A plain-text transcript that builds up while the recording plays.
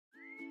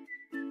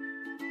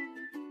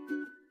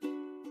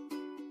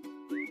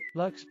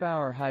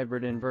LXP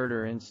Hybrid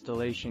Inverter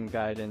Installation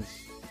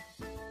Guidance.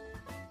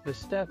 The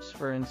steps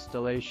for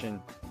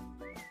installation.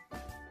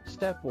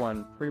 Step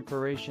 1,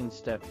 Preparation.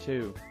 Step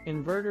 2,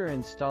 Inverter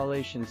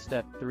installation.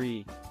 Step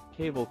 3,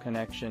 Cable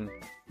connection.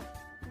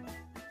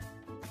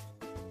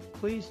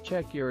 Please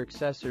check your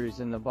accessories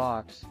in the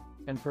box,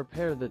 and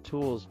prepare the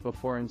tools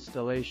before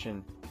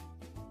installation.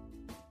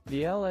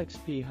 The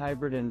LXP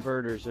hybrid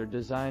inverters are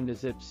designed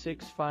as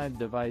IP65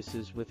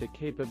 devices with the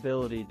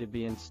capability to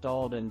be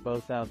installed in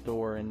both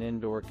outdoor and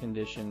indoor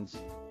conditions.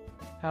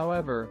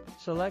 However,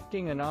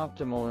 selecting an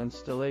optimal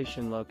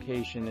installation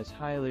location is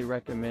highly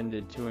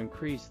recommended to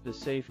increase the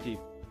safety,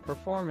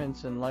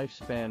 performance and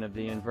lifespan of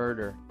the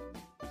inverter.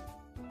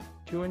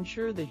 To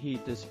ensure the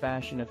heat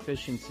dispatch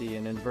efficiency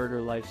and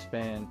inverter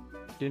lifespan,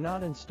 do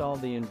not install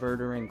the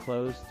inverter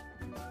enclosed.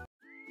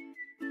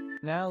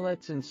 Now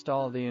let's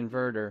install the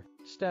inverter.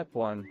 Step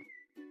 1.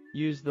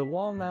 Use the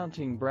wall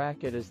mounting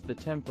bracket as the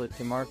template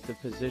to mark the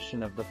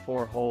position of the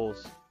 4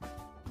 holes.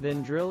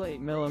 Then drill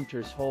 8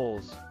 mm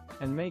holes,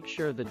 and make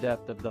sure the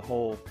depth of the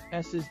hole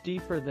S is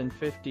deeper than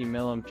 50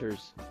 mm.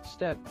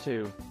 Step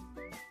 2.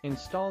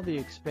 Install the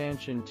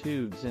expansion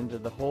tubes into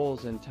the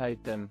holes and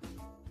tighten them.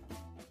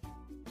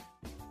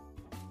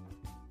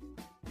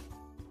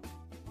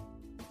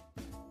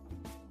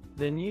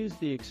 Then use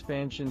the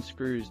expansion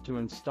screws to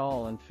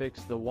install and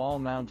fix the wall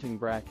mounting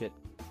bracket.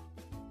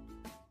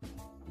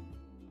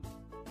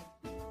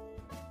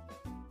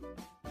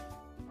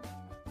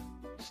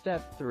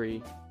 Step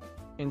 3.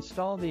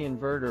 Install the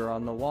inverter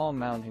on the wall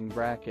mounting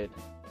bracket,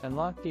 and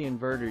lock the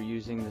inverter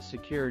using the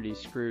security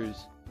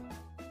screws.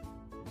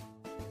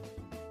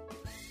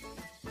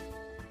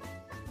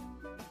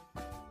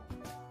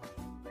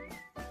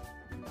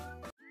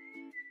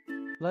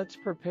 Let's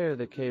prepare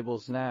the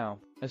cables now.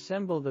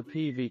 Assemble the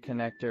PV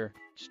connector.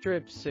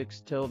 Strip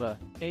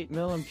 6/8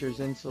 mm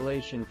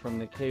insulation from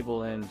the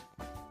cable end.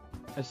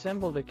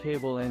 Assemble the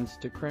cable ends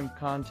to crimp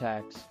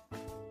contacts.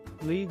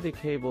 Lead the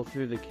cable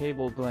through the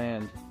cable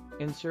gland.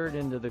 Insert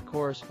into the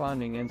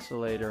corresponding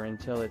insulator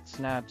until it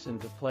snaps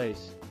into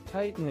place.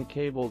 Tighten the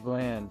cable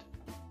gland.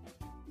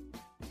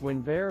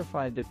 When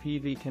verified the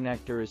PV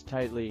connector is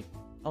tightly,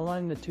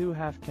 align the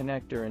 2/2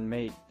 connector and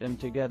mate them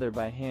together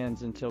by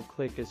hands until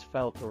click is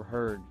felt or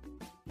heard.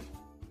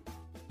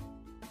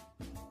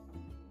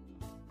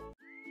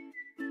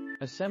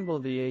 Assemble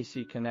the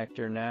AC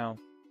connector now.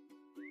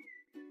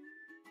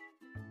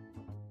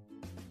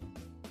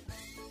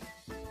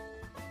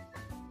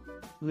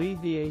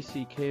 Lead the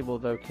AC cable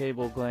through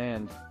cable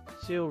gland,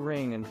 seal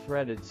ring and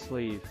threaded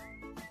sleeve.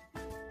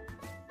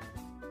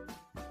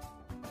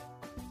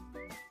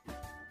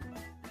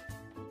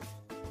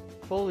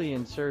 Fully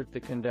insert the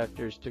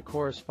conductors to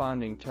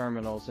corresponding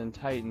terminals and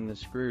tighten the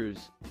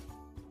screws.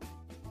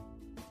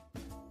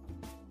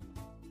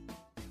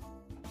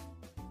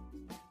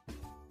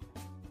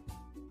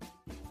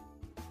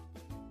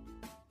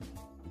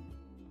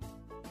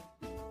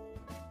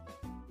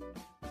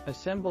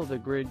 Assemble the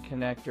grid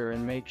connector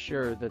and make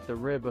sure that the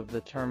rib of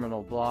the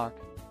terminal block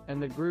and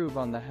the groove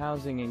on the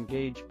housing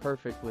engage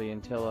perfectly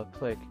until a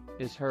click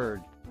is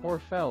heard or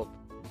felt.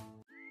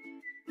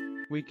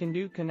 We can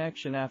do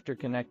connection after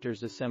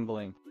connectors.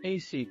 Assembling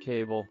AC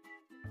cable,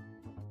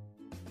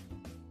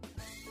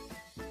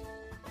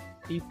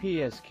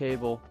 EPS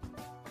cable,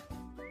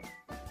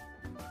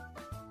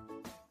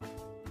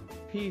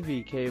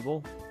 PV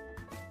cable,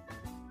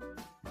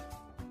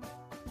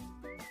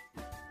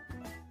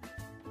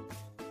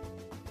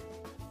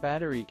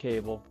 battery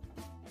cable.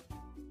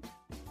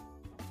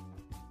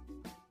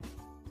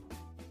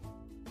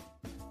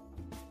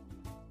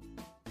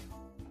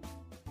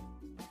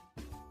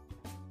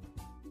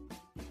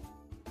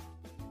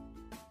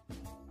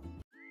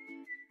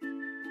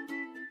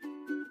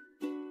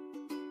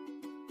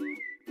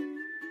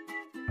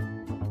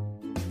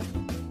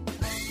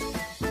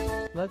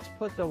 Let's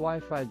put the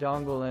Wi-Fi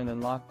dongle in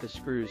and lock the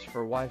screws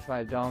for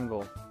Wi-Fi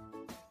dongle.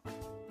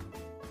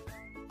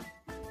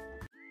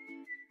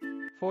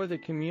 For the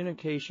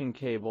communication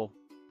cable,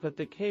 put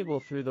the cable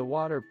through the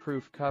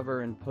waterproof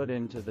cover and put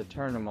into the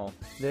terminal.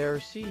 There are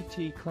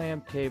CT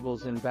clamp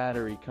cables and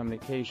battery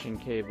communication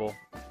cable.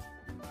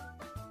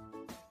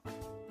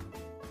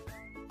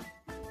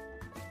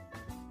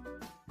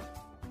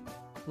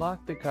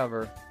 Lock the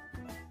cover.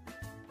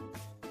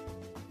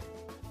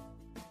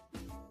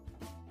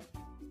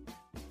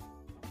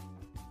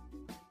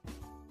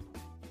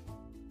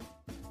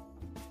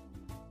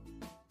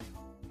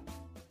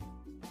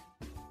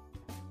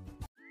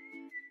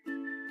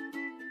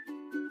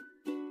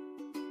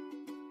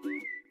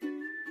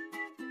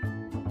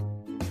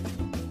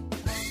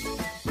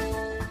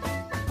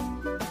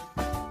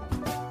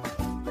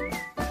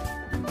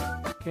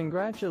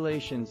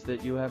 Congratulations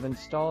that you have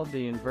installed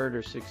the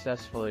inverter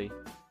successfully.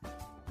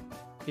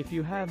 If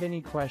you have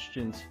any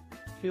questions,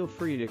 feel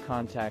free to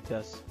contact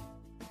us.